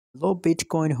Hello,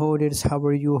 Bitcoin holders. How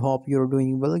are you? Hope you're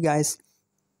doing well, guys.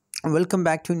 Welcome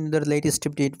back to another latest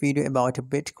update video about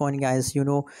Bitcoin, guys.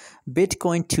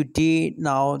 Bitcoin today,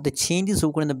 now the changes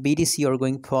over in the BTC are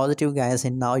going positive, guys,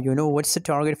 and now what's the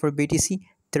target for BTC?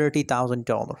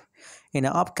 $30,000. In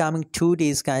the upcoming 2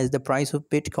 days, guys, the price of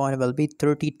Bitcoin will be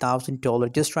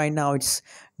 $30,000. Just right now, it's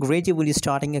gradually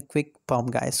starting a quick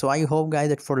pump, guys. So I hope, guys,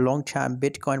 that for a long time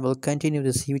Bitcoin will continue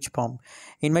this huge pump.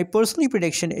 In my personal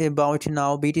prediction about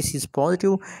now, BTC is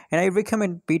positive, and I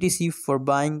recommend BTC for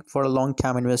buying for a long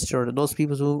time investor. Those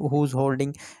people who's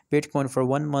holding Bitcoin for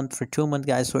 1 month, for 2 months,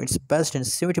 guys. So it's best and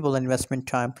suitable investment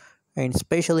time, and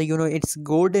especially it's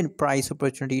golden price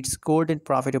opportunity, it's golden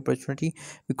profit opportunity,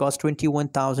 because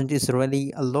 21,000 is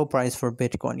really a low price for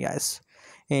Bitcoin, guys.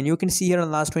 And you can see here in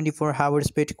the last 24 hours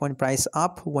Bitcoin price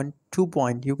up 2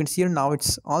 point. You can see here now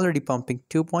it's already pumping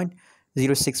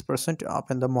 2.06%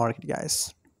 up in the market,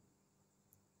 guys.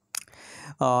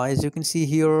 As you can see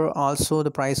here, also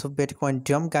the price of Bitcoin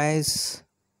jumped, guys,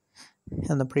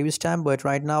 in the previous time, but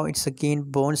right now it's again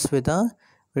bounced with a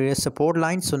support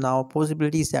line. So now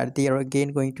possibilities that they are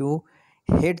again going to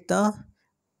hit the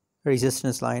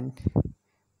resistance line.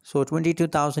 So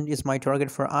 22,000 is my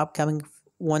target for upcoming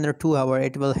 1 or 2 hour.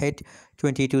 It will hit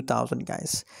 22,000,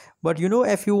 guys. But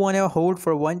if you want to hold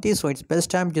for 1 day, so it's best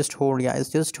time just hold, guys.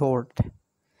 Just hold.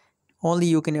 Only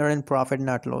you can earn profit,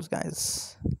 not loss,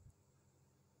 guys.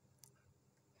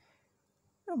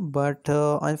 But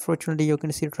unfortunately, you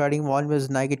can see trading volume is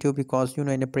negative, because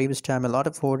in the previous time a lot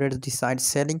of holders decide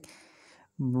selling.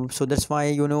 So that's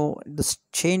why this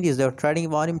changes, the trading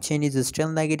volume changes is still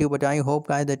negative, but I hope,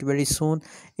 guys, that very soon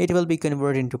it will be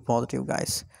converted into positive,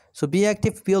 guys. So be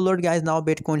active, be alert, guys. Now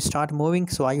Bitcoin start moving,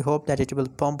 so I hope that it will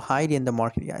pump high in the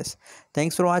market, guys.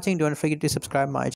 Thanks for watching. Don't forget to subscribe my channel.